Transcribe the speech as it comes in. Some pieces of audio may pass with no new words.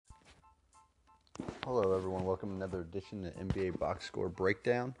Hello, everyone. Welcome to another edition of NBA Box Score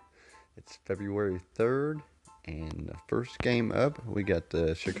Breakdown. It's February 3rd, and the first game up, we got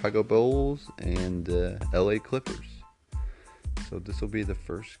the Chicago Bulls and the LA Clippers. So, this will be the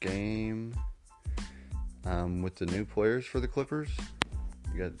first game with the new players for the Clippers.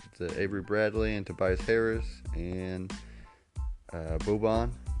 We got Avery Bradley and Tobias Harris and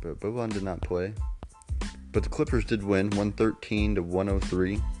Boban, but Boban did not play. But the Clippers did win 113 to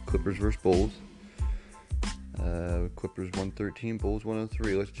 103. Clippers versus Bulls. Clippers 113, Bulls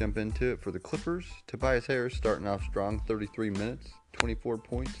 103. Let's jump into it. For the Clippers, Tobias Harris starting off strong, 33 minutes, 24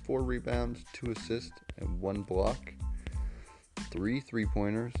 points, 4 rebounds, 2 assists, and 1 block, 3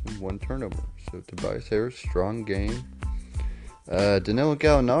 three-pointers, and 1 turnover. So Tobias Harris, strong game. Danilo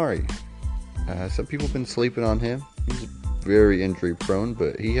Gallinari. Some people have been sleeping on him. He's very injury prone,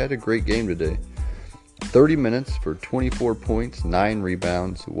 but he had a great game today. 30 minutes for 24 points, 9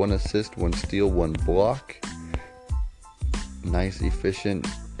 rebounds, 1 assist, 1 steal, 1 block. Nice, efficient,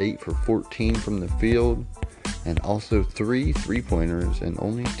 8 for 14 from the field, and also 3 three-pointers and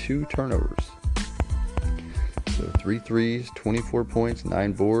only 2 turnovers. So 3 threes, 24 points,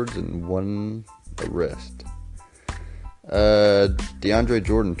 9 boards, and 1 arrest. DeAndre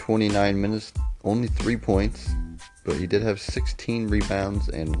Jordan, 29 minutes, only 3 points, but he did have 16 rebounds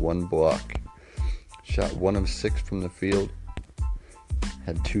and 1 block. Shot 1 of 6 from the field,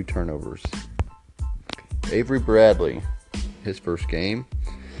 had 2 turnovers. Avery Bradley, his first game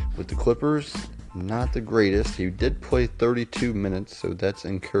with the Clippers, not the greatest. He did play 32 minutes, so that's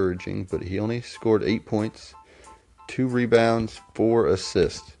encouraging, but he only scored 8 points, 2 rebounds, 4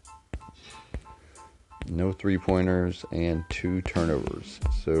 assists. No three-pointers and 2 turnovers.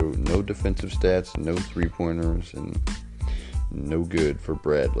 So no defensive stats, no three-pointers, and no good for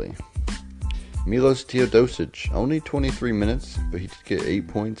Bradley. Milos Teodosic, only 23 minutes, but he did get 8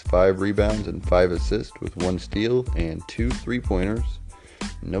 points, 5 rebounds, and 5 assists with 1 steal and 2 three-pointers.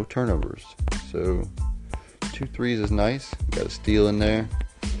 No turnovers. So 2 threes is nice. Got a steal in there.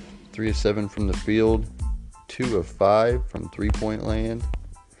 3 of 7 from the field. 2 of 5 from three-point land.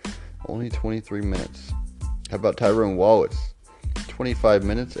 Only 23 minutes. How about Tyrone Wallace? 25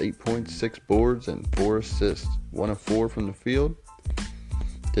 minutes, 8 points, 6 boards, and 4 assists. 1 of 4 from the field.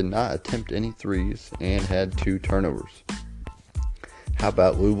 Did not attempt any threes and had 2 turnovers. How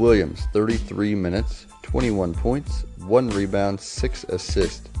about Lou Williams? 33 minutes, 21 points, 1 rebound, 6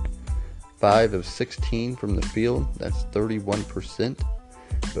 assists. 5 of 16 from the field. That's 31%.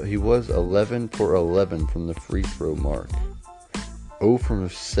 But he was 11 for 11 from the free throw mark. 0 from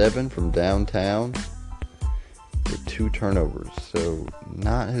 7 from downtown with 2 turnovers. So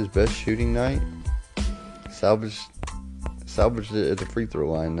not his best shooting night. Salvaged it at the free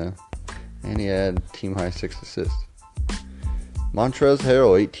throw line though. And he had team high 6 assists. Montrezl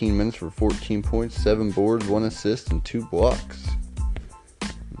Harrell, 18 minutes for 14 points, 7 boards, 1 assist, and 2 blocks.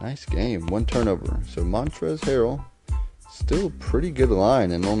 Nice game, 1 turnover. So Montrezl Harrell, still a pretty good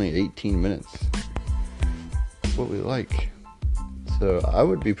line in only 18 minutes. That's what we like. So I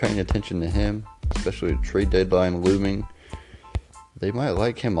would be paying attention to him, especially the trade deadline looming. They might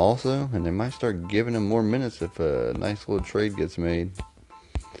like him also, and they might start giving him more minutes if a nice little trade gets made.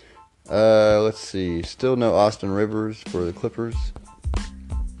 Let's see. Still no Austin Rivers for the Clippers.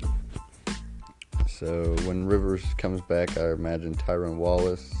 So when Rivers comes back, I imagine Tyrone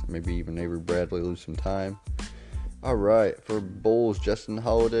Wallace, maybe even Avery Bradley lose some time. All right, for Bulls, Justin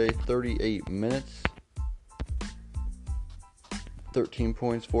Holiday, 38 minutes. 13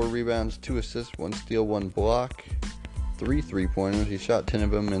 points, 4 rebounds, 2 assists, 1 steal, 1 block. 3 three-pointers. He shot 10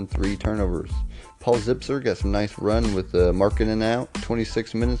 of them and 3 turnovers. Paul Zipser got some nice run with Markkanen out.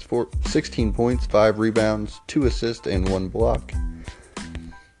 26 minutes, 16 points, 5 rebounds, 2 assists, and 1 block.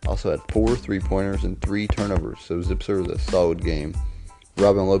 Also had 4 three-pointers and 3 turnovers. So Zipser was a solid game.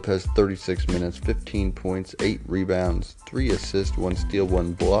 Robin Lopez, 36 minutes, 15 points, 8 rebounds, 3 assists, 1 steal,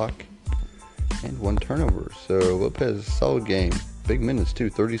 1 block, and 1 turnover. So Lopez, solid game. Big minutes too,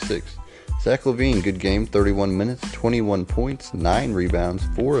 36. Zach LaVine, good game, 31 minutes, 21 points, 9 rebounds,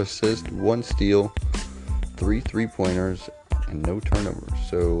 4 assists, 1 steal, 3 three-pointers, and no turnovers.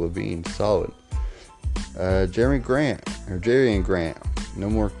 So LaVine, solid. Jerry Grant,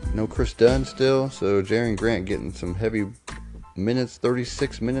 no Chris Dunn still. So Jerry Grant getting some heavy minutes,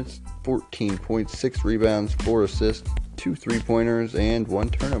 36 minutes, 14 points, 6 rebounds, 4 assists, 2 three-pointers, and 1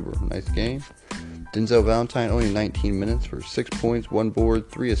 turnover. Nice game. Denzel Valentine, only 19 minutes for 6 points, 1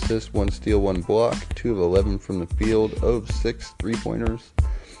 board, 3 assists, 1 steal, 1 block, 2 of 11 from the field, 0 of 6 three-pointers.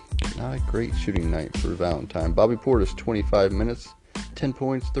 Not a great shooting night for Valentine. Bobby Portis, 25 minutes, 10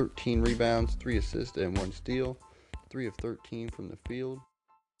 points, 13 rebounds, 3 assists, and 1 steal, 3 of 13 from the field.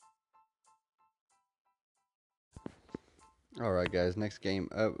 Alright, guys, next game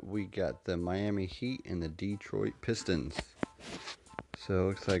up, we got the Miami Heat and the Detroit Pistons. So,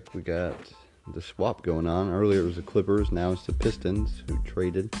 looks like we got the swap going on. Earlier it was the Clippers, now it's the Pistons who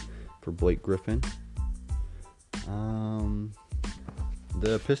traded for Blake Griffin.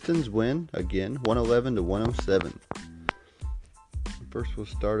 The Pistons win again, 111 to 107. First, we'll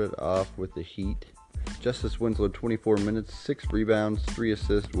start it off with the Heat. Justice Winslow, 24 minutes, 6 rebounds, 3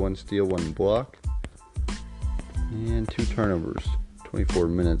 assists, 1 steal, 1 block, and 2 turnovers. 24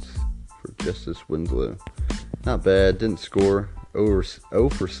 minutes for Justice Winslow. Not bad, didn't score, 0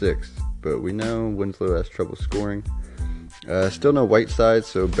 for 6, but we know Winslow has trouble scoring. Still no Whiteside,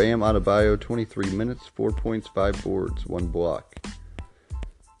 so Bam Adebayo, 23 minutes, 4 points, 5 boards, 1 block.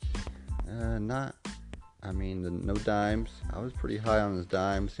 No dimes. I was pretty high on his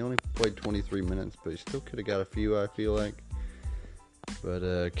dimes. He only played 23 minutes, but he still could have got a few, I feel like.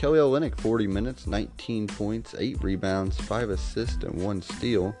 But Kelly Olynyk, 40 minutes, 19 points, 8 rebounds, 5 assists, and 1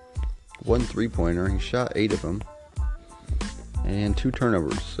 steal. 1 3-pointer. He shot 8 of them. And 2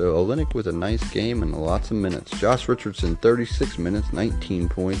 turnovers. So Olynyk with a nice game and lots of minutes. Josh Richardson, 36 minutes, 19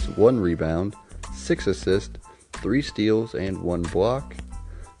 points, 1 rebound, 6 assists, 3 steals, and 1 block.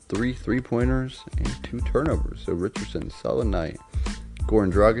 3 3-pointers and 2 turnovers. So Richardson, solid night. Goran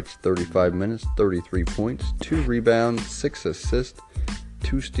Dragic, 35 minutes, 33 points, 2 rebounds, 6 assists,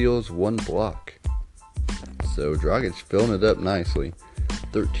 2 steals, 1 block. So Dragic filling it up nicely.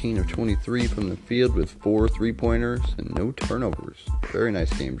 13 of 23 from the field with 4 3-pointers and no turnovers. Very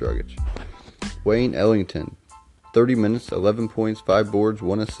nice game, Dragic. Wayne Ellington, 30 minutes, 11 points, 5 boards,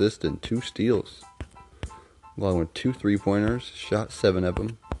 1 assist, and 2 steals. Along with 2 3-pointers, shot 7 of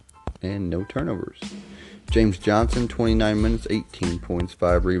them, and no turnovers. James Johnson, 29 minutes, 18 points,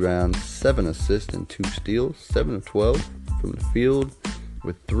 5 rebounds, 7 assists, and 2 steals. 7 of 12 from the field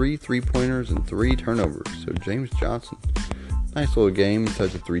with 3 3-pointers and 3 turnovers. So James Johnson, nice little game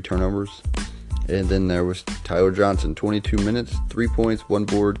besides the 3 turnovers. And then there was Tyler Johnson, 22 minutes, 3 points, 1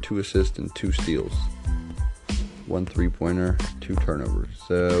 board, 2 assists, and 2 steals. 1 3-pointer, 2 turnovers.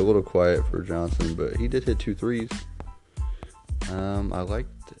 So a little quiet for Johnson, but he did hit 2 threes. I liked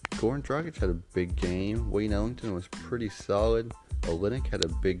Goran Dragic had a big game. Wayne Ellington was pretty solid. Olynyk had a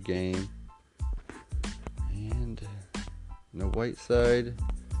big game. And no Whiteside,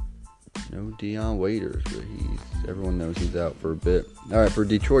 no Dion Waiters, but everyone knows he's out for a bit. Alright, for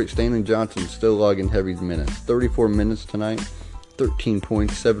Detroit, Stanley Johnson still logging heavy minutes. 34 minutes tonight, 13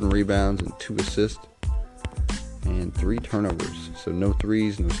 points, 7 rebounds, and 2 assists, and 3 turnovers. So no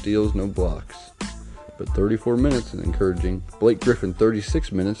threes, no steals, no blocks. But 34 minutes is encouraging. Blake Griffin,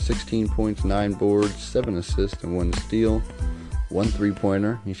 36 minutes, 16 points, 9 boards, 7 assists, and 1 steal. 1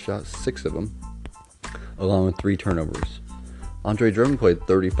 3-pointer. He shot 6 of them, along with 3 turnovers. Andre Drummond played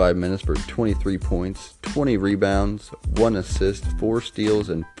 35 minutes for 23 points, 20 rebounds, 1 assist, 4 steals,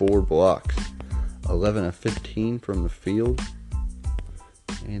 and 4 blocks. 11 of 15 from the field,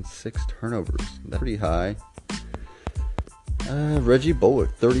 and 6 turnovers. That's pretty high. Reggie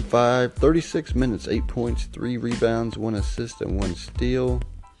Bullock, 36 minutes, 8 points, 3 rebounds, 1 assist, and 1 steal,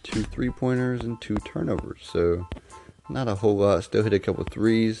 2 3-pointers, and 2 turnovers. So, not a whole lot. Still hit a couple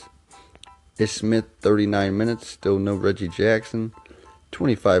threes. Ish Smith, 39 minutes, still no Reggie Jackson.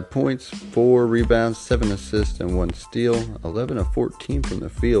 25 points, 4 rebounds, 7 assists, and 1 steal. 11 of 14 from the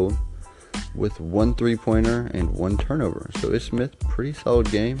field, with 1 3-pointer and 1 turnover. So, Ish Smith, pretty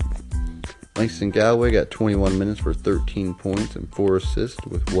solid game. Langston Galloway got 21 minutes for 13 points and 4 assists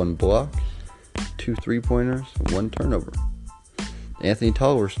with 1 block, 2 3-pointers, and 1 turnover. Anthony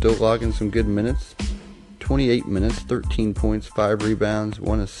Tolliver still logging some good minutes. 28 minutes, 13 points, 5 rebounds,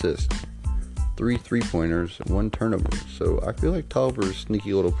 1 assist, 3 3-pointers, and 1 turnover. So I feel like Tolliver's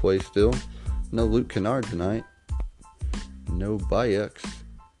sneaky little play still. No Luke Kennard tonight. No Bayux.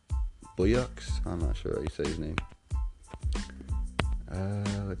 I'm not sure how you say his name.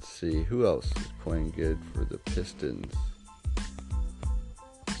 Let's see, who else is playing good for the Pistons?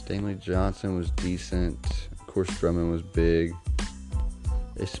 Stanley Johnson was decent. Of course, Drummond was big.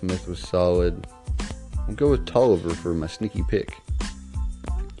 Ish Smith was solid. I'll go with Tolliver for my sneaky pick.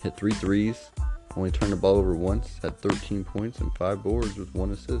 Hit 3 threes. Only turned the ball over once. Had 13 points and 5 boards with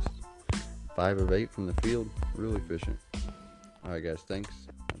 1 assist. 5 of 8 from the field. Really efficient. Alright guys, thanks.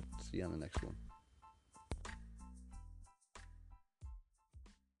 I'll see you on the next one.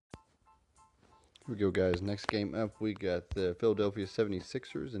 Here we go, guys. Next game up, we got the Philadelphia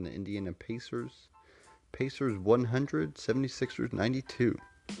 76ers and the Indiana Pacers. Pacers 100, 76ers 92.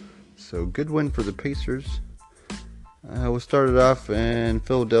 So, good win for the Pacers. We'll start it off in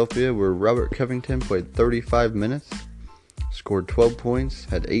Philadelphia, where Robert Covington played 35 minutes, scored 12 points,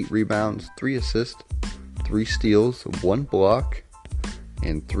 had 8 rebounds, 3 assists, 3 steals, 1 block,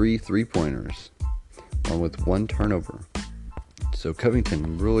 and 3 3-pointers, along with 1 turnover. So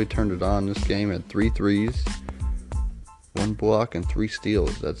Covington really turned it on this game at 3 threes, 1 block, and 3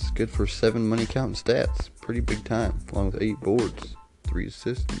 steals. That's good for 7 money counting stats. Pretty big time, along with 8 boards, 3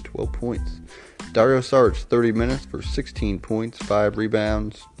 assists, and 12 points. Dario Saric, 30 minutes for 16 points, 5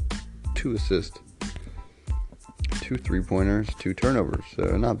 rebounds, 2 assists, 2 3-pointers, 2 turnovers,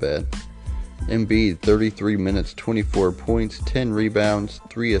 so not bad. Embiid, 33 minutes, 24 points, 10 rebounds,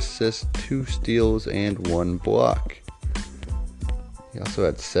 3 assists, 2 steals, and 1 block. He also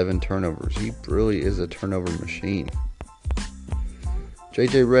had 7 turnovers. He really is a turnover machine.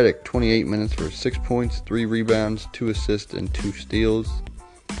 JJ Redick, 28 minutes for 6 points, 3 rebounds, 2 assists, and 2 steals.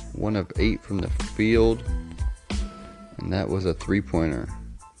 1 of 8 from the field, and that was a 3-pointer.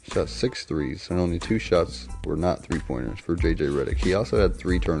 Shot 6 threes, and only 2 shots were not 3-pointers for JJ Redick. He also had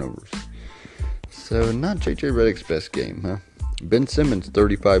 3 turnovers. So not JJ Redick's best game, huh? Ben Simmons,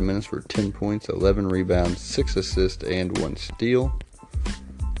 35 minutes for 10 points, 11 rebounds, 6 assists, and 1 steal.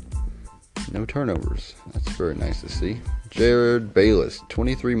 No turnovers. That's very nice to see. Jared Bayless,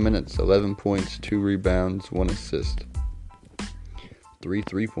 23 minutes, 11 points, 2 rebounds, 1 assist. 3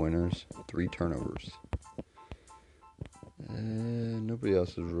 3-pointers, 3 turnovers. Nobody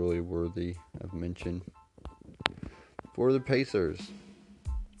else is really worthy of mention. For the Pacers,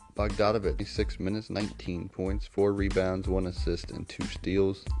 Bogdanovic, 6 minutes, 19 points, 4 rebounds, 1 assist, and 2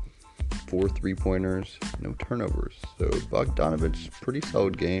 steals. 4 3-pointers, no turnovers. So Bogdanovic's pretty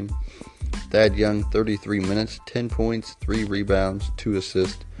solid game. Thad Young, 33 minutes, 10 points, 3 rebounds, 2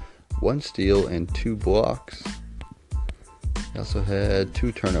 assists, 1 steal, and 2 blocks. He also had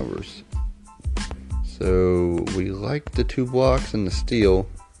 2 turnovers. So we like the 2 blocks and the steal.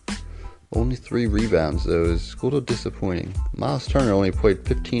 Only 3 rebounds, though, is a little disappointing. Miles Turner only played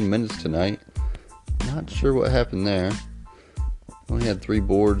 15 minutes tonight. Not sure what happened there. Only had 3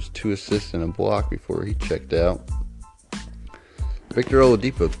 boards, 2 assists, and a block before he checked out. Victor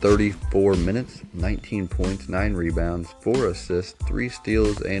Oladipo, 34 minutes, 19 points, 9 rebounds, 4 assists, 3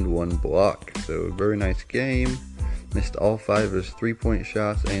 steals, and 1 block. So a very nice game. Missed all 5 of his 3-point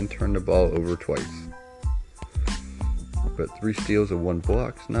shots and turned the ball over twice. But 3 steals and 1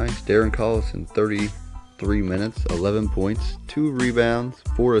 block. Nice. Darren Collison, 33 minutes, 11 points, 2 rebounds,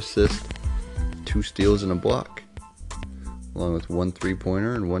 4 assists, 2 steals, and a block. Along with 1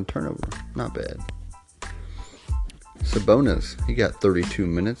 3-pointer and 1 turnover. Not bad. Sabonis, he got 32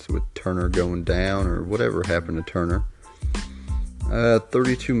 minutes with Turner going down or whatever happened to Turner.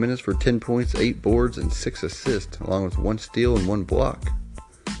 32 minutes for 10 points, 8 boards, and 6 assists, along with 1 steal and 1 block.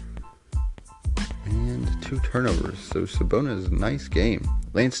 And 2 turnovers. So Sabonis, nice game.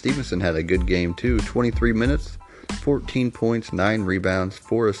 Lance Stevenson had a good game too. 23 minutes, 14 points, 9 rebounds,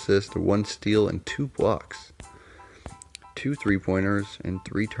 4 assists, 1 steal, and 2 blocks. 2 3-pointers and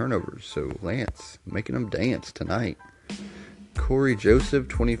 3 turnovers. So Lance making them dance tonight. Corey Joseph,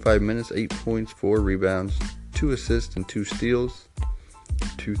 25 minutes, 8 points, 4 rebounds, 2 assists, and 2 steals.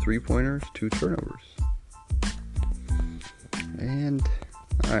 2 3-pointers, 2 turnovers. And,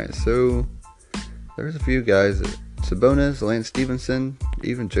 alright, so there's a few guys. Sabonis, Lance Stevenson,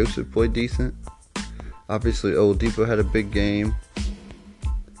 even Joseph played decent. Obviously, Oladipo had a big game.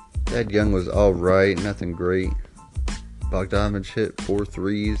 Thad Young was alright, nothing great. Bogdanovich hit 4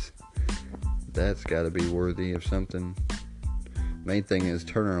 threes. That's got to be worthy of something. Main thing is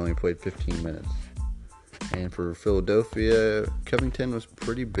Turner only played 15 minutes. And for Philadelphia, Covington was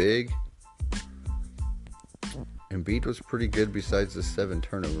pretty big. Embiid was pretty good besides the 7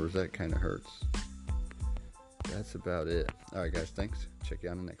 turnovers. That kind of hurts. That's about it. Alright guys, thanks. Check you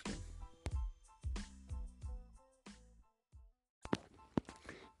on the next one.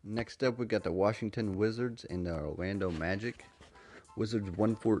 Next up, we got the Washington Wizards and the Orlando Magic. Wizards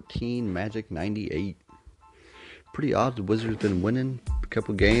 114, Magic 98. Pretty odd. The Wizards been winning a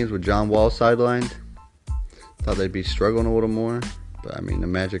couple games with John Wall sidelined. Thought they'd be struggling a little more. But, I mean, the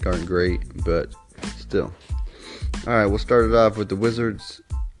Magic aren't great, but still. Alright, we'll start it off with the Wizards.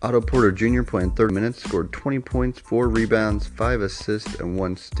 Otto Porter Jr. playing 30 minutes, scored 20 points, 4 rebounds, 5 assists, and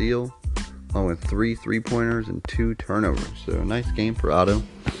 1 steal, along with 3 3-pointers and 2 turnovers. So, a nice game for Otto.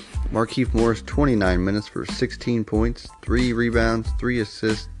 Markieff Morris, 29 minutes for 16 points, 3 rebounds, 3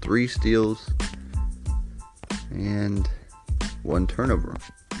 assists, 3 steals, and 1 turnover.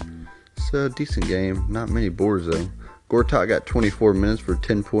 So, decent game. Not many boards, though. Gortat got 24 minutes for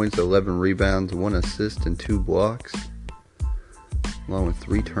 10 points, 11 rebounds, 1 assist, and 2 blocks, along with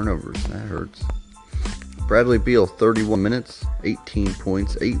 3 turnovers. That hurts. Bradley Beal, 31 minutes, 18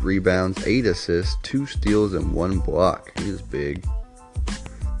 points, 8 rebounds, 8 assists, 2 steals, and 1 block. He was big.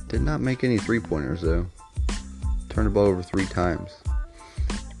 Did not make any 3-pointers, though. turned the ball over 3 times.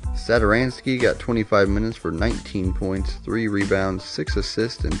 Satoransky got 25 minutes for 19 points, 3 rebounds, 6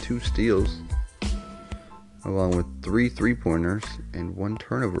 assists, and 2 steals, along with 3 3-pointers and 1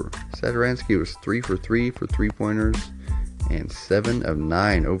 turnover. Satoransky was 3 for 3 for 3-pointers and 7 of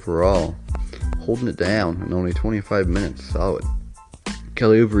 9 overall, holding it down in only 25 minutes. Solid.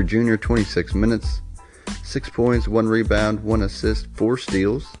 Kelly Oubre Jr., 26 minutes, 6 points, 1 rebound, 1 assist, 4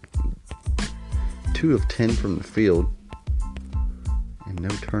 steals, 2 of 10 from the field, and no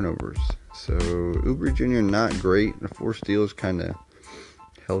turnovers. So Oubre Jr. not great. The 4 steals kind of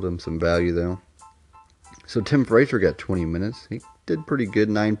held him some value though. So Tim Frazier got 20 minutes. He did pretty good.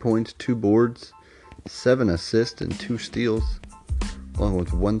 9 points, 2 boards, 7 assists, and 2 steals, along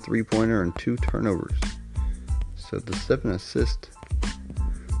with 1 3-pointer and 2 turnovers. So the 7 assists,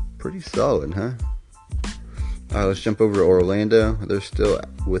 pretty solid, huh? Alright, let's jump over to Orlando. They're still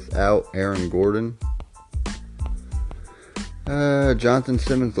without Aaron Gordon. Jonathan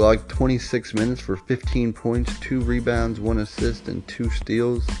Simmons logged 26 minutes for 15 points, 2 rebounds, 1 assist, and 2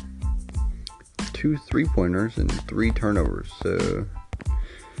 steals, 2 3-pointers, and 3 turnovers. So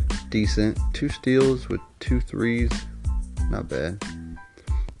decent. 2 steals with 2 threes. Not bad.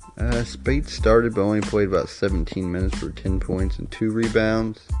 Speights started but only played about 17 minutes for 10 points and 2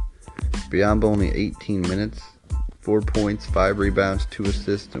 rebounds. Biyombo only 18 minutes, 4 points, 5 rebounds, 2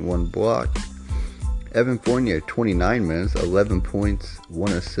 assists, and 1 block. Evan Fournier, 29 minutes, 11 points,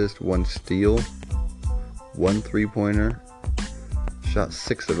 1 assist, 1 steal, 1 3-pointer. Shot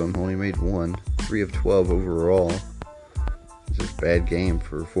 6 of them, only made 1. 3 of 12 overall. It's just a bad game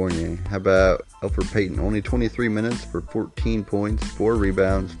for Fournier. How about Elfrid Payton? Only 23 minutes for 14 points, 4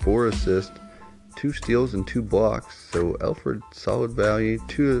 rebounds, 4 assists, 2 steals, and 2 blocks. So Elfrid, solid value.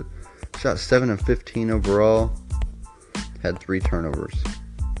 Shot 7 of 15 overall. Had 3 turnovers.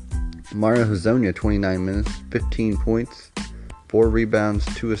 Mario Hezonja, 29 minutes, 15 points, 4 rebounds,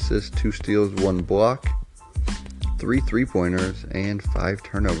 2 assists, 2 steals, 1 block, 3 3-pointers, and 5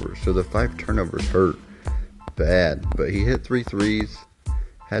 turnovers. So the 5 turnovers hurt bad, but he hit 3 threes,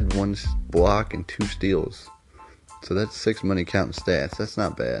 had 1 block, and 2 steals. So that's 6 money counting stats. That's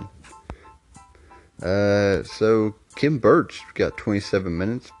not bad. So Kim Birch got 27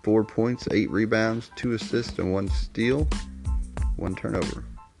 minutes, 4 points, 8 rebounds, 2 assists, and 1 steal, 1 turnover.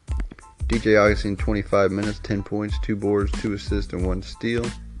 DJ Augustine, 25 minutes, 10 points, 2 boards, 2 assists, and 1 steal,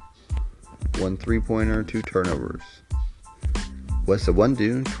 1 3-pointer, 2 turnovers. Wes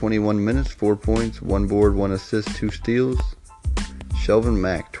Iwundu, 21 minutes, 4 points, 1 board, 1 assist, 2 steals. Shelvin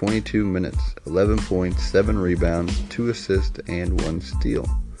Mack, 22 minutes, 11 points, 7 rebounds, 2 assists, and 1 steal,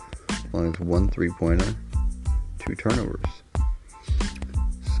 along with 1 3-pointer, 2 turnovers.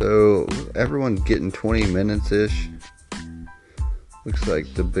 So everyone's getting 20 minutes-ish. Looks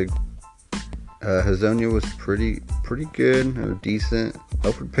like the big Hezonja was pretty good, or decent.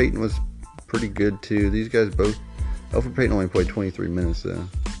 Elfrid Payton was pretty good too. These guys both. Elfrid Payton only played 23 minutes though.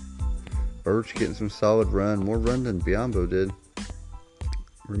 Birch getting some solid run, more run than Biyombo did.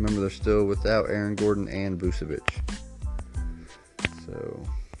 Remember, they're still without Aaron Gordon and Vucevic, so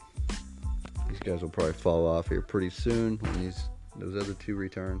these guys will probably fall off here pretty soon when those other 2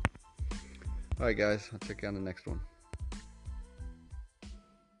 return. All right, guys, I'll check out the next one.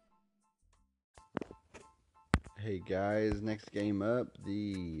 Hey guys, next game up,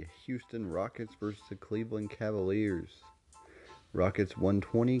 the Houston Rockets versus the Cleveland Cavaliers. Rockets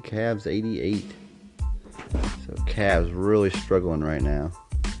 120, Cavs 88. So Cavs really struggling right now.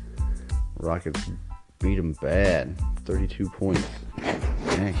 Rockets beat them bad, 32 points.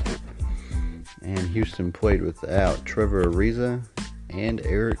 Dang. And Houston played without Trevor Ariza and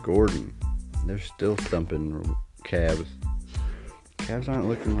Eric Gordon. They're still thumping Cavs. Cavs aren't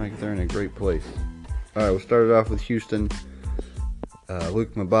looking like they're in a great place. Alright, we'll start it off with Houston.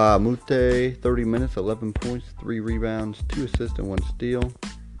 Luke Mbah a Moute, 30 minutes, 11 points, 3 rebounds, 2 assists, and 1 steal,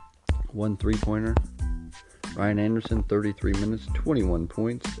 1 3-pointer. Ryan Anderson, 33 minutes, 21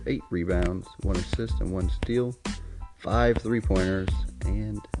 points, 8 rebounds, 1 assist, and 1 steal, 5 3-pointers,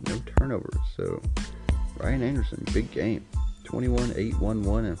 and no turnovers. So, Ryan Anderson, big game. 21, 8, 1,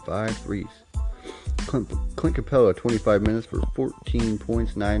 1, and 5 threes. Clint Capella, 25 minutes for 14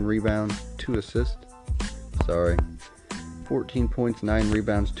 points, 9 rebounds, 2 assists. 14 points, 9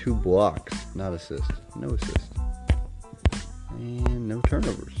 rebounds, 2 blocks. Not assists. No assists. And no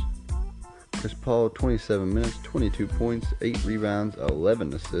turnovers. Chris Paul, 27 minutes, 22 points, 8 rebounds,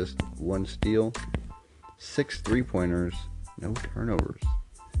 11 assists, 1 steal, 6 3-pointers, no turnovers.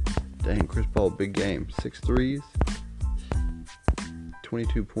 Dang, Chris Paul, big game. 6 threes,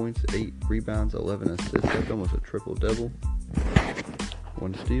 22 points, 8 rebounds, 11 assists. That's almost a triple-double.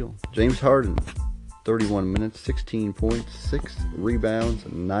 1 steal. James Harden, 31 minutes, 16 points, 6 rebounds,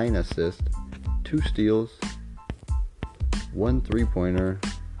 9 assists, 2 steals, 1 3-pointer,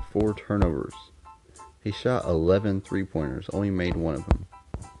 4 turnovers. He shot 11 3-pointers, only made 1 of them.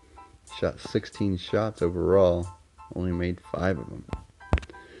 Shot 16 shots overall, only made 5 of them.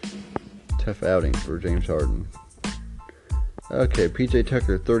 Tough outing for James Harden. Okay, PJ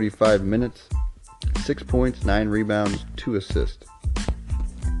Tucker, 35 minutes, 6 points, 9 rebounds, 2 assists.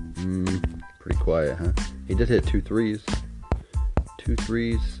 Pretty quiet, huh? He did hit 2 threes. 2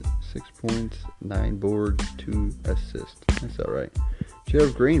 threes, 6 points, 9 boards, 2 assists. That's alright.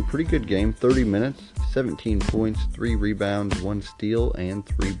 Gerald Green, pretty good game. 30 minutes, 17 points, 3 rebounds, 1 steal, and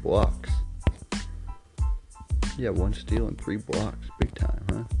 3 blocks. Yeah, 1 steal and 3 blocks. Big time,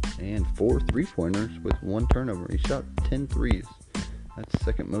 huh? And 4 3-pointers with 1 turnover. He shot 10 threes. That's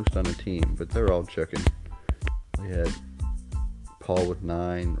second most on the team, but they're all chucking. We had Paul with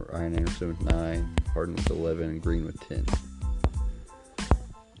 9, Ryan Anderson with 9, Harden with 11, and Green with 10.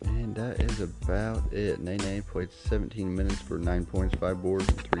 And that is about it. Nene played 17 minutes for 9 points, 5 boards,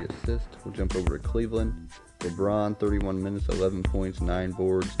 and 3 assists. We'll jump over to Cleveland. LeBron, 31 minutes, 11 points, 9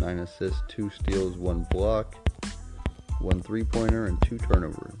 boards, 9 assists, 2 steals, 1 block, 1 3-pointer, and 2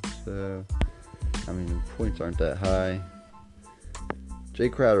 turnovers. So, I mean, the points aren't that high. Jay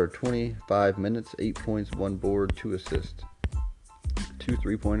Crowder, 25 minutes, 8 points, 1 board, 2 assists, 2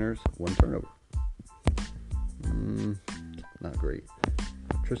 3-pointers, 1 turnover. Not great.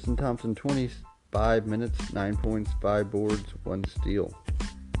 Tristan Thompson, 25 minutes, 9 points, 5 boards, 1 steal.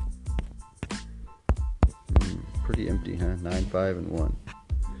 Pretty empty, huh? 9, 5, and 1.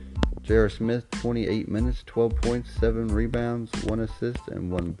 J.R. Smith, 28 minutes, 12 points, 7 rebounds, 1 assist,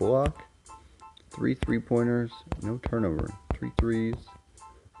 and 1 block. 3 3-pointers, no turnover. 3 threes,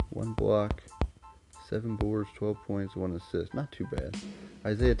 1 block, 7 boards, 12 points, 1 assist. Not too bad.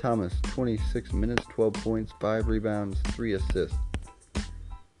 Isaiah Thomas, 26 minutes, 12 points, 5 rebounds, 3 assists,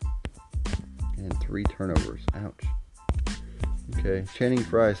 and 3 turnovers. Ouch. Okay. Channing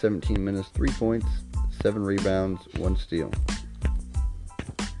Frye, 17 minutes, 3 points, 7 rebounds, 1 steal,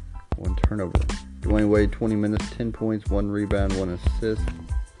 1 turnover. Dwayne Wade, 20 minutes, 10 points, 1 rebound, 1 assist,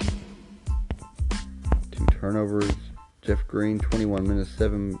 2 turnovers. Jeff Green, 21 minutes,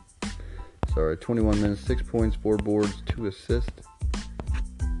 6 points, 4 boards, 2 assists,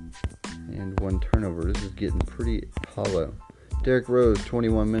 and 1 turnover. This is getting pretty hollow. Derrick Rose,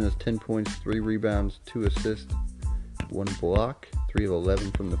 21 minutes, 10 points, 3 rebounds, 2 assists, 1 block, 3 of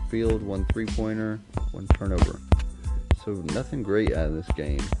 11 from the field, 1 3-pointer, 1 turnover. So nothing great out of this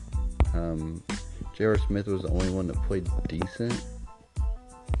game. J.R. Smith was the only one that played decent.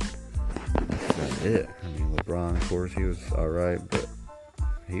 That's about it. I mean, LeBron, of course, he was alright, but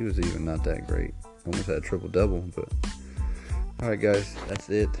he was even not that great. Almost had a triple-double, but alright, guys, that's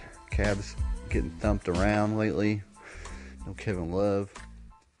it. Cavs getting thumped around lately. No Kevin Love.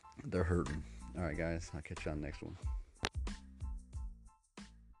 They're hurting. Alright, guys, I'll catch you on the next one.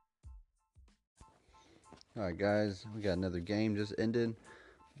 Alright, guys, we got another game just ended.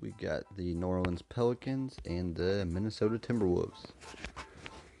 We got the New Orleans Pelicans and the Minnesota Timberwolves.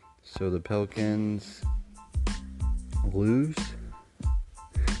 So the Pelicans lose.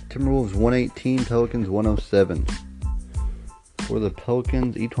 Timberwolves 118, Pelicans 107. For the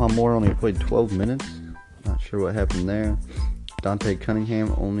Pelicans, Etuan Moore only played 12 minutes. Not sure what happened there. Dante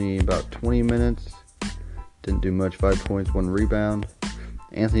Cunningham only about 20 minutes. Didn't do much, 5 points, 1 rebound.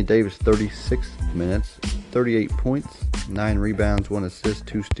 Anthony Davis 36 minutes, 38 points, 9 rebounds, 1 assist,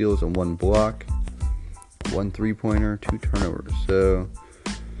 2 steals, and 1 block. 1 3-pointer, 2 turnovers. So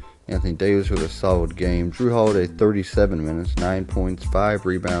Anthony Davis with a solid game. Drew Holiday 37 minutes, 9 points, 5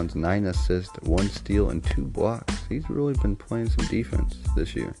 rebounds, 9 assists, 1 steal, and 2 blocks. He's really been playing some defense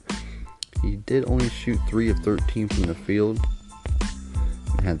this year. He did only shoot 3 of 13 from the field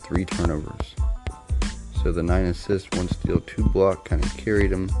and had 3 turnovers. So the 9 assists, 1 steal, 2 block kind of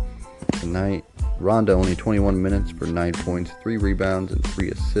carried him tonight. Rondo only 21 minutes for 9 points, 3 rebounds, and 3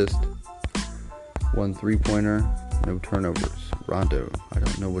 assists. 1 3-pointer, no turnovers. Rondo, I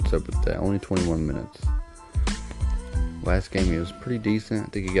don't know what's up with that. Only 21 minutes. Last game he was pretty decent. I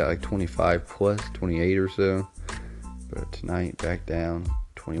think he got like 25 plus, 28 or so. But tonight, back down,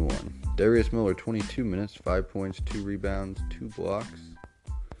 21. Darius Miller, 22 minutes, 5 points, 2 rebounds, 2 blocks.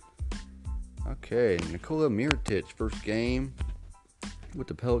 Okay, Nikola Mirotic, first game with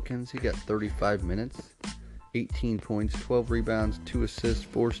the Pelicans. He got 35 minutes, 18 points, 12 rebounds, 2 assists,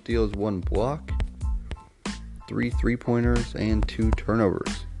 4 steals, 1 block, 3 3-pointers, and 2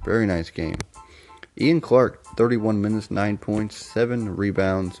 turnovers. Very nice game. Ian Clark, 31 minutes, 9 points, 7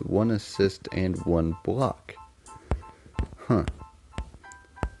 rebounds, 1 assist, and 1 block.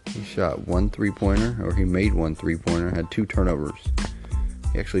 He shot 1 3-pointer, or he made 1 3-pointer, had 2 turnovers.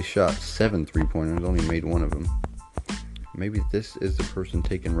 He actually shot 7 3-pointers, only made 1 of them. Maybe this is the person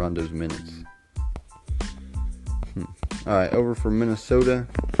taking Rondo's minutes. Alright, over for Minnesota.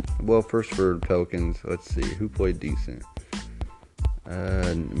 Well, first for the Pelicans, let's see, who played decent?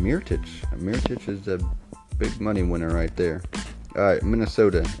 Mirotic. Mirotic is a big money winner right there. Alright,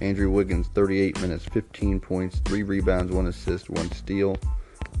 Minnesota. Andrew Wiggins, 38 minutes, 15 points, 3 rebounds, 1 assist, 1 steal,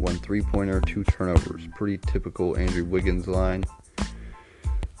 1 3-pointer, 2 turnovers. Pretty typical Andrew Wiggins line.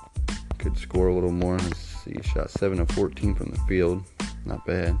 Could score a little more. Let's see, shot 7 of 14 from the field. Not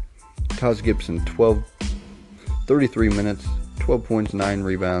bad. Taj Gibson, 33 minutes, 12 points, 9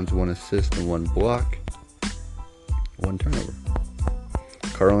 rebounds, 1 assist, and 1 block, 1 turnover.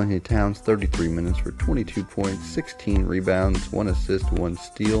 Karl-Anthony Towns, 33 minutes for 22 points, 16 rebounds, 1 assist, 1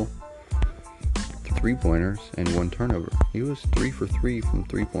 steal, 3-pointers, and 1 turnover. He was 3 for 3 from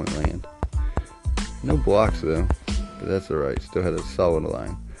 3-point land. No blocks though, but that's alright. Still had a solid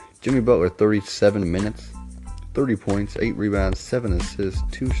line. Jimmy Butler, 37 minutes, 30 points, 8 rebounds, 7 assists,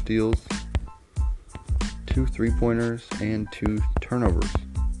 2 steals, 2 3-pointers, and 2 turnovers.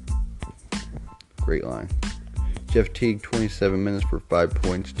 Great line. Jeff Teague, 27 minutes for 5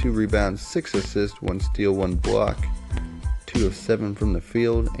 points, 2 rebounds, 6 assists, 1 steal, 1 block, 2 of 7 from the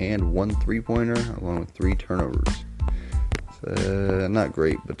field, and 1 3-pointer, along with 3 turnovers. Not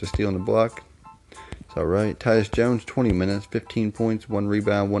great, but the steal and the block, it's alright. Tyus Jones, 20 minutes, 15 points, 1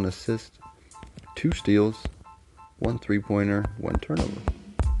 rebound, 1 assist, 2 steals, 1 3-pointer, 1 turnover.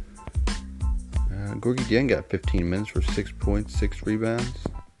 Gorgui Dieng got 15 minutes for 6 points, 6 rebounds.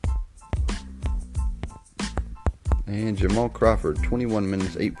 And Jamal Crawford, 21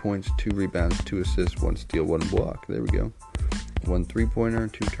 minutes, 8 points, 2 rebounds, 2 assists, 1 steal, 1 block. There we go. 1 3-pointer,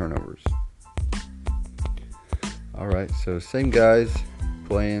 2 turnovers. Alright, so same guys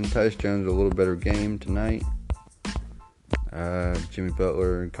playing. Tyus Jones a little better game tonight. Jimmy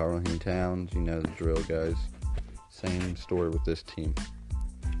Butler and Karl-Anthony Towns, you know the drill, guys. Same story with this team.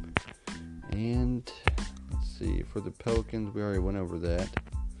 And let's see, for the Pelicans, we already went over that.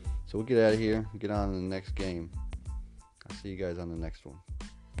 So we'll get out of here and get on to the next game. I'll see you guys on the next one.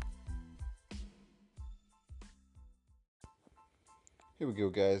 Here we go,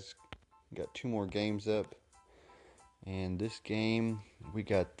 guys. We got 2 more games up. And this game, we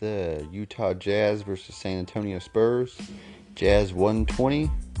got the Utah Jazz versus San Antonio Spurs. Jazz 120,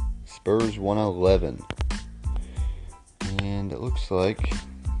 Spurs 111. And it looks like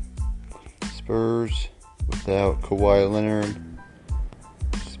Spurs without Kawhi Leonard.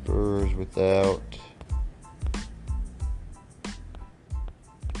 Spurs without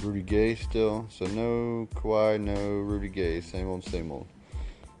Rudy Gay still. So no Kawhi, no Rudy Gay. Same old, same old.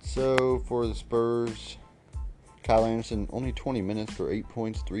 So for the Spurs, Kyle Anderson, only 20 minutes for 8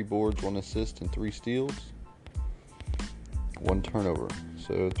 points, 3 boards, 1 assist, and 3 steals. 1 turnover.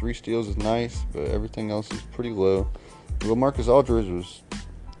 So 3 steals is nice, but everything else is pretty low. LaMarcus Aldridge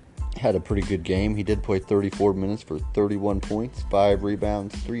had a pretty good game. He did play 34 minutes for 31 points, 5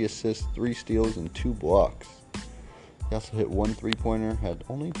 rebounds, 3 assists, 3 steals, and 2 blocks. He also hit 1 3-pointer, had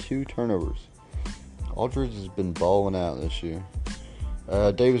only 2 turnovers. Aldridge has been balling out this year.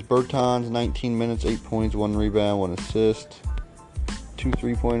 Davis Bertans, 19 minutes, 8 points, 1 rebound, 1 assist, 2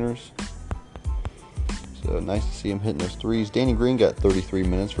 3-pointers. So nice to see him hitting those threes. Danny Green got 33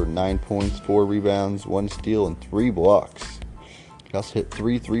 minutes for 9 points, 4 rebounds, 1 steal, and 3 blocks. He also hit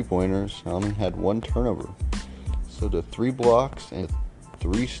 3 3-pointers, only had 1 turnover. So the 3 blocks and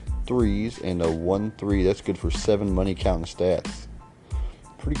 3 threes and a 1 3, that's good for 7 money counting stats.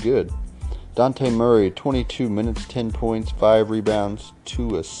 Pretty good. Dante Murray, 22 minutes, 10 points, 5 rebounds,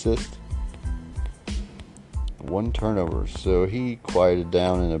 2 assists, 1 turnover. So he quieted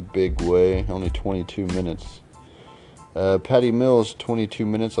down in a big way, only 22 minutes. Patty Mills, 22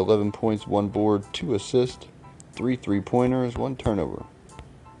 minutes, 11 points, 1 board, 2 assists, 3 3-pointers, 1 turnover.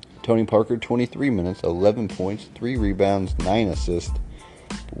 Tony Parker, 23 minutes, 11 points, 3 rebounds, 9 assists,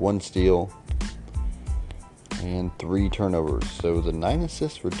 1 steal, and 3 turnovers. So the 9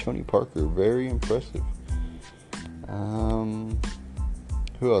 assists for Tony Parker, very impressive.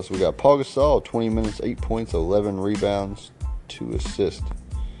 Who else? We got Paul Gasol, 20 minutes, 8 points, 11 rebounds, 2 assists.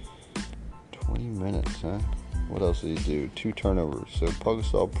 20 minutes, huh? What else did he do? 2 turnovers. So Paul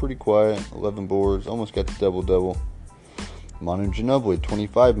Gasol, pretty quiet, 11 boards, almost got the double-double. Manu Ginobili,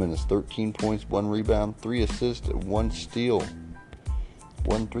 25 minutes, 13 points, 1 rebound, 3 assists, 1 steal,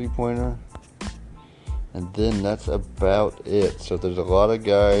 1 3-pointer. And then that's about it. So there's a lot of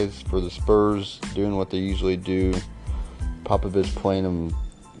guys for the Spurs doing what they usually do. Popovich playing them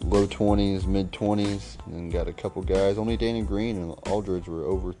low 20s, mid 20s, and got a couple guys. Only Danny Green and Aldridge were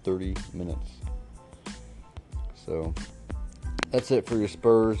over 30 minutes. So that's it for your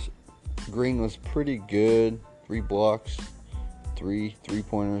Spurs. Green was pretty good. 3 blocks, 3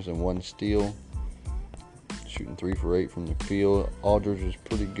 3-pointers, and 1 steal. Shooting 3 for 8 from the field. Aldridge was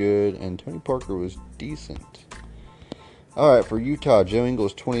pretty good, and Tony Parker was decent. Alright, for Utah, Joe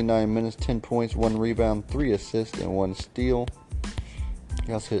Ingles, 29 minutes, 10 points, 1 rebound, 3 assists, and 1 steal.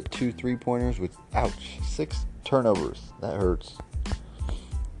 He also hit 2 3-pointers with, 6 turnovers. That hurts.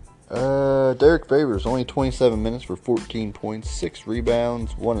 Derek Favors, only 27 minutes for 14 points, 6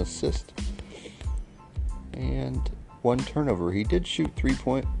 rebounds, 1 assist, and 1 turnover. He did shoot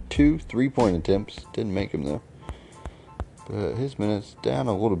 2 3-point attempts. Didn't make him, though. But his minutes down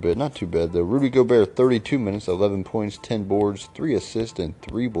a little bit. Not too bad, though. Rudy Gobert, 32 minutes, 11 points, 10 boards, 3 assists, and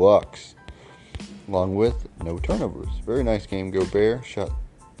 3 blocks. Along with no turnovers. Very nice game, Gobert. Shot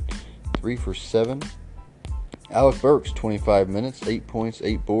 3 for 7. Alec Burks, 25 minutes, 8 points,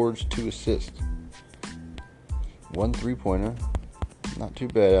 8 boards, 2 assists. 1 3-pointer. Not too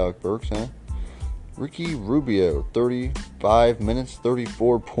bad, Alec Burks, huh? Ricky Rubio, 35 minutes,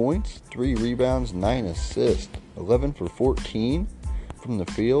 34 points, 3 rebounds, 9 assists. 11 for 14 from the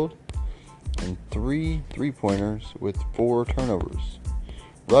field, and 3 3-pointers with 4 turnovers.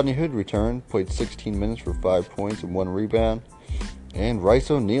 Rodney Hood returned, played 16 minutes for 5 points and 1 rebound. And Rice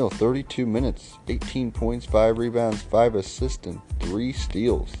O'Neal, 32 minutes, 18 points, 5 rebounds, 5 assists, and 3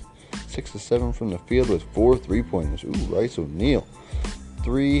 steals. 6 of 7 from the field with 4 3-pointers. Ooh, Rice O'Neal.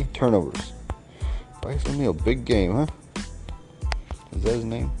 3 turnovers. Rice O'Neal, big game, huh? Is that his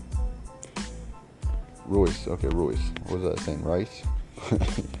name? Royce. Okay, Royce. What was that saying? Rice?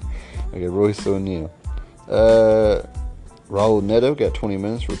 Okay, Royce O'Neal. Raul Neto got 20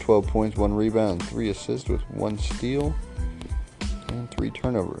 minutes for 12 points, 1 rebound, and 3 assists with 1 steal and 3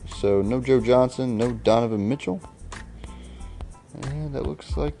 turnovers. So no Joe Johnson, no Donovan Mitchell. And it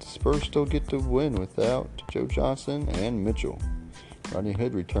looks like the Spurs still get the win without Joe Johnson and Mitchell. Rodney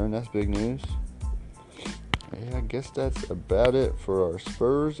Hood returned. That's big news. Yeah, I guess that's about it for our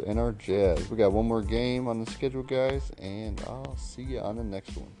Spurs and our Jazz. We got one more game on the schedule, guys, and I'll see you on the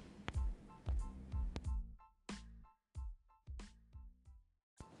next one.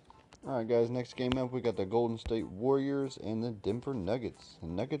 Alright, guys, next game up, we got the Golden State Warriors and the Denver Nuggets. The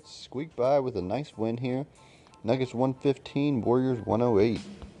Nuggets squeaked by with a nice win here. Nuggets 115, Warriors 108.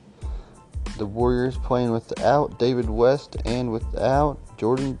 The Warriors playing without David West and without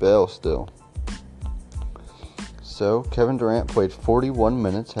Jordan Bell still. So, Kevin Durant played 41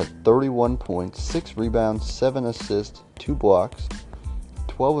 minutes, had 31 points, 6 rebounds, 7 assists, 2 blocks,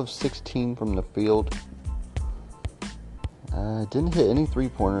 12 of 16 from the field. Didn't hit any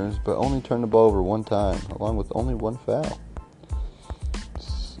 3-pointers, but only turned the ball over 1 time, along with only 1 foul.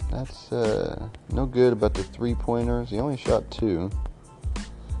 That's no good about the 3-pointers. He only shot 2.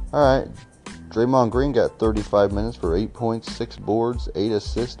 Alright, Draymond Green got 35 minutes for 8 points, 6 boards, 8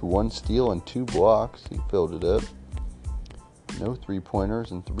 assists, 1 steal, and 2 blocks. He filled it up. No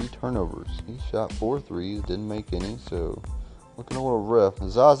 3-pointers and 3 turnovers. He shot 4 threes, didn't make any, so looking a little rough.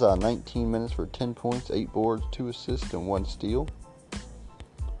 Zaza, 19 minutes for 10 points, 8 boards, 2 assists, and 1 steal.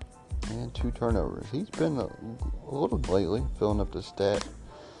 And 2 turnovers. He's been a little lately, filling up the stat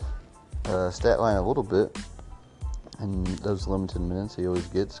line a little bit. And those limited minutes he always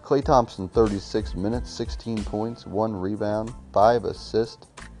gets. Klay Thompson, 36 minutes, 16 points, 1 rebound, 5 assists,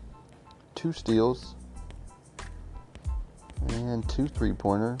 2 steals, and 2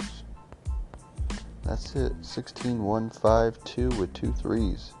 3-pointers. That's it. 16, 1, 5, 2 with 2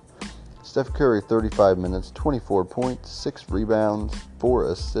 threes. Steph Curry, 35 minutes, 24 points, 6 rebounds,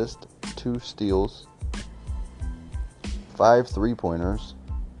 4 assists, 2 steals, 5 3-pointers,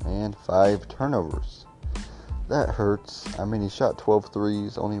 and 5 turnovers. That hurts. I mean, he shot 12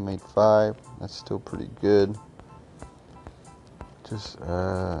 threes, only made 5. That's still pretty good. Just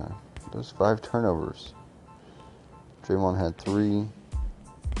those 5 turnovers. Draymond had 3.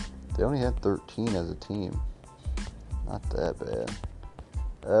 They only had 13 as a team. Not that bad.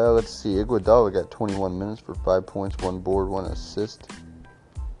 Let's see. Iguodala got 21 minutes for 5 points, 1 board, 1 assist,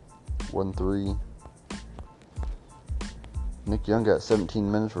 1 3. Nick Young got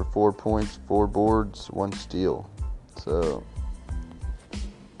 17 minutes for 4 points, 4 boards, 1 steal. So,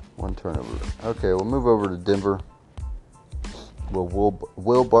 1 turnover. Okay, we'll move over to Denver. Well,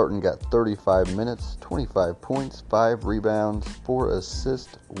 Will Barton got 35 minutes, 25 points, 5 rebounds, 4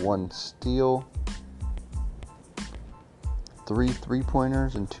 assists, 1 steal, 3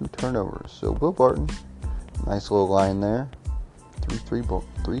 3-pointers, and 2 turnovers. So Will Barton, nice little line there. 3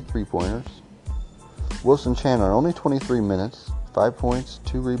 3-pointers. Wilson Chandler, only 23 minutes, 5 points,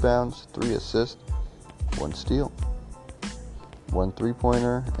 2 rebounds, 3 assists, 1 steal, 1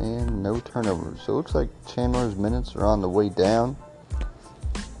 three-pointer, and no turnovers. So it looks like Chandler's minutes are on the way down.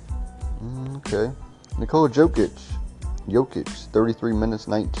 Okay. Nikola Jokic, 33 minutes,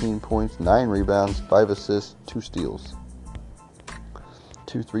 19 points, 9 rebounds, 5 assists, 2 steals,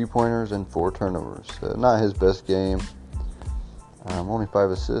 2 three-pointers, and 4 turnovers. Not his best game. Only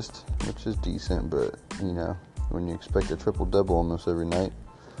 5 assists, which is decent, but, you know, when you expect a triple-double almost every night.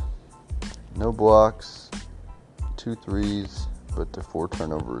 No blocks, 2 threes, but the 4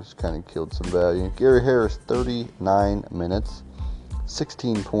 turnovers kind of killed some value. Gary Harris, 39 minutes,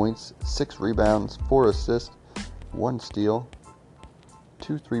 16 points, 6 rebounds, 4 assists, 1 steal,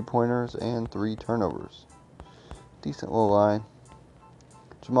 2 three-pointers, and 3 turnovers. Decent little line.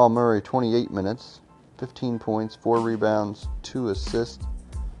 Jamal Murray, 28 minutes, 15 points, 4 rebounds, 2 assists,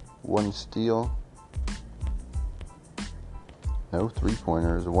 1 steal, no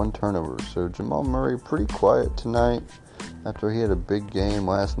three-pointers, 1 turnover. So Jamal Murray pretty quiet tonight after he had a big game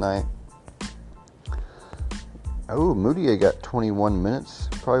last night. Oh, Moutier got 21 minutes.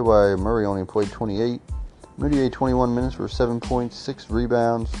 Probably why Murray only played 28. Moutier 21 minutes for 7 points, 6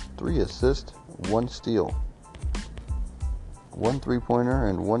 rebounds, 3 assists, 1 steal, 1 three-pointer,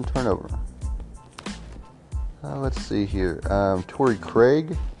 and 1 turnover. Let's see here. Torrey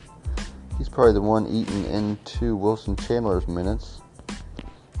Craig. He's probably the one eating into Wilson Chandler's minutes.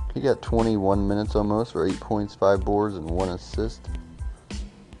 He got 21 minutes almost for 8 points, 5 boards, and 1 assist,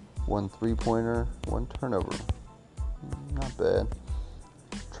 1 three-pointer, 1 turnover. Not bad.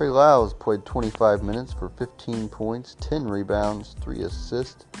 Trey Lyles played 25 minutes for 15 points, 10 rebounds, 3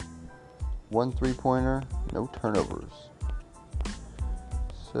 assists, 1 three-pointer, no turnovers.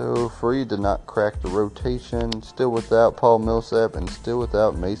 So Freed did not crack the rotation, still without Paul Millsap and still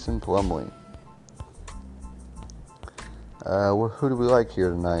without Mason Plumlee. Who do we like here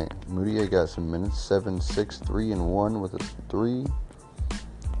tonight? Moutier got some minutes, 7, 6, 3, and 1 with a 3.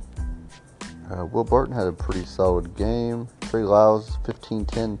 Will Barton had a pretty solid game. Trey Lyles, 15,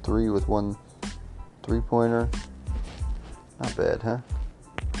 10, 3 with 1 three-pointer. Not bad, huh?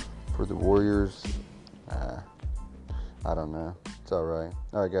 For the Warriors, I don't know. It's alright.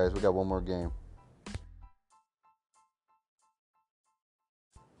 Alright, guys, we got one more game.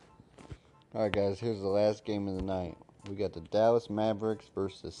 Alright, guys, here's the last game of the night. We got the Dallas Mavericks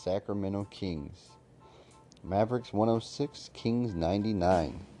versus the Sacramento Kings. Mavericks 106, Kings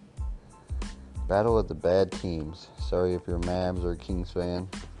 99. Battle of the bad teams. Sorry if you're a Mavs or a Kings fan.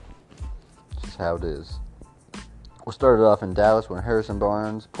 It's just how it is. We'll start it off in Dallas when Harrison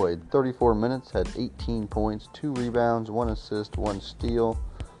Barnes played 34 minutes, had 18 points, 2 rebounds, 1 assist, 1 steal,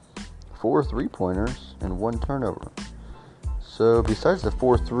 4 three-pointers, and 1 turnover. So besides the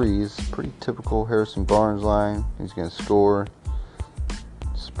 4 threes, pretty typical Harrison Barnes line. He's going to score,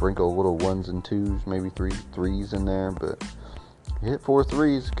 sprinkle little 1s and 2s, maybe 3 threes in there, but he hit 4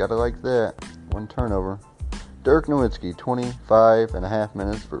 threes, gotta like that. 1 turnover. Dirk Nowitzki, 25.5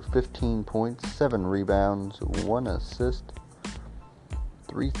 minutes for 15 points, 7 rebounds, 1 assist,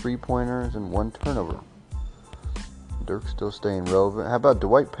 3 three-pointers, and 1 turnover. Dirk still staying relevant. How about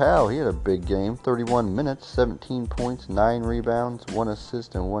Dwight Powell? He had a big game. 31 minutes, 17 points, 9 rebounds, 1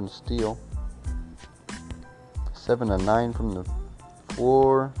 assist, and 1 steal. 7 of 9 from the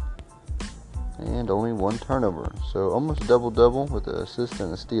floor, and only 1 turnover. So almost double-double with an assist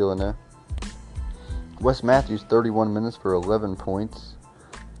and a steal in there. Wes Matthews, 31 minutes for 11 points,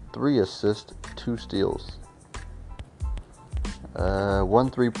 3 assists, 2 steals,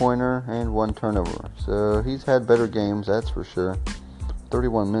 1 three-pointer, and 1 turnover. So he's had better games, that's for sure.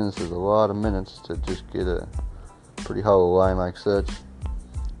 31 minutes is a lot of minutes to just get a pretty hollow line like such.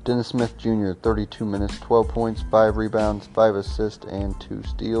 Dennis Smith Jr., 32 minutes, 12 points, 5 rebounds, 5 assists, and 2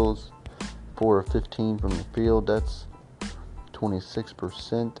 steals. 4 of 15 from the field, that's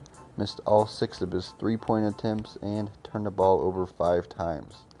 26%. Missed all 6 of his 3-point attempts and turned the ball over 5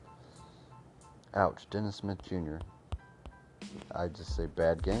 times. Ouch, Dennis Smith Jr. I'd just say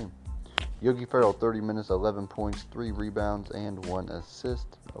bad game. Yogi Ferrell, 30 minutes, 11 points, 3 rebounds, and 1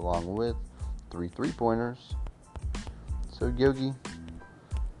 assist, along with 3 three-pointers. So Yogi,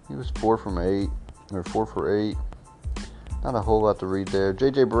 he was 4 for 8. Not a whole lot to read there.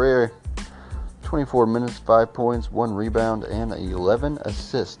 JJ Barea, 24 minutes, 5 points, 1 rebound, and 11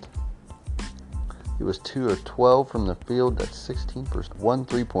 assists. He was 2 of 12 from the field, that's 16%. 1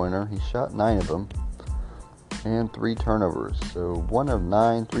 three-pointer, he shot 9 of them, and 3 turnovers. So 1 of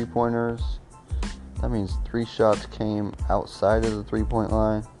 9 three-pointers. That means 3 shots came outside of the 3-point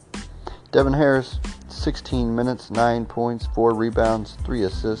line. Devin Harris, 16 minutes, 9 points, 4 rebounds, 3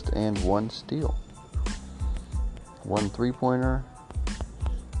 assists, and 1 steal. 1 3-pointer.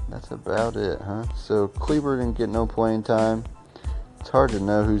 That's about it, huh? So Kleber didn't get no playing time. It's hard to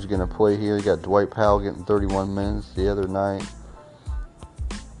know who's going to play here. You got Dwight Powell getting 31 minutes the other night.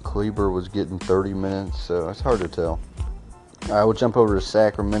 Kleber was getting 30 minutes, so it's hard to tell. All right, we'll jump over to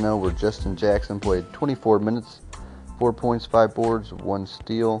Sacramento, where Justin Jackson played 24 minutes, 4 points, 5 boards, 1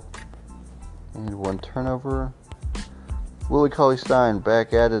 steal, and 1 turnover. Willie Cauley-Stein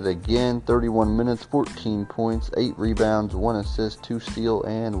back at it again, 31 minutes, 14 points, 8 rebounds, 1 assist, 2 steal,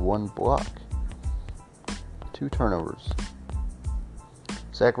 and 1 block. 2 turnovers.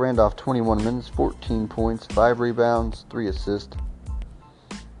 Zach Randolph, 21 minutes, 14 points, 5 rebounds, 3 assists,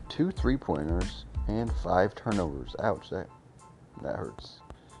 2 3-pointers, and 5 turnovers. Ouch, that hurts.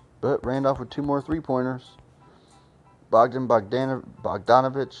 But Randolph with 2 more 3-pointers. Bogdan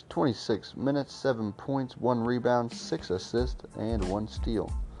Bogdanovic, 26 minutes, 7 points, 1 rebound, 6 assists, and 1 steal.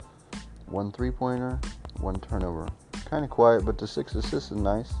 1 3-pointer, 1 turnover. Kind of quiet, but the 6 assists is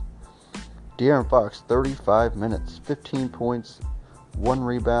nice. De'Aaron Fox, 35 minutes, 15 points, 1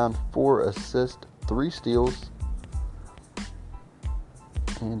 rebound, 4 assists, 3 steals,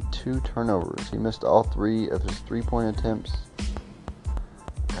 and 2 turnovers. He missed all 3 of his 3-point attempts.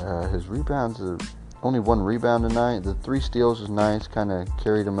 His rebounds are only 1 rebound tonight. The 3 steals was nice, kind of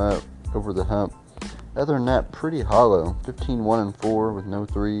carried him up over the hump. Other than that, pretty hollow. 15, 1, and 4 with no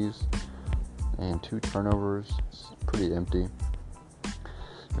threes and 2 turnovers. It's pretty empty.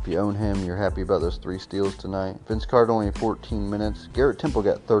 If you own him, you're happy about those 3 steals tonight. Vince Carter only 14 minutes. Garrett Temple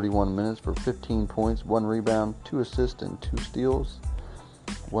got 31 minutes for 15 points, 1 rebound, 2 assists, and 2 steals.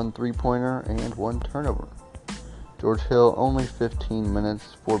 1 3-pointer and 1 turnover. George Hill only 15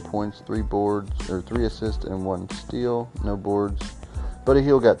 minutes, 4 points, 3 assists, and 1 steal. No boards. Buddy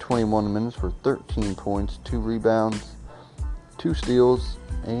Hield got 21 minutes for 13 points, 2 rebounds, 2 steals,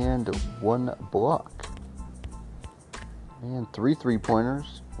 and 1 block. And 3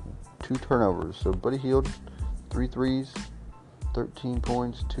 3-pointers, 2 turnovers. So Buddy Hield, 3 threes, 13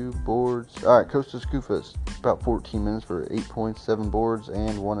 points, 2 boards. All right, Kostas Koufos, about 14 minutes for 8 points, 7 boards,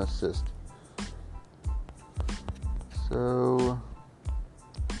 and 1 assist. So,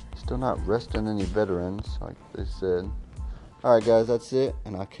 still not resting any veterans, like they said. All right, guys, that's it,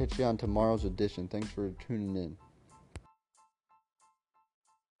 and I'll catch you on tomorrow's edition. Thanks for tuning in.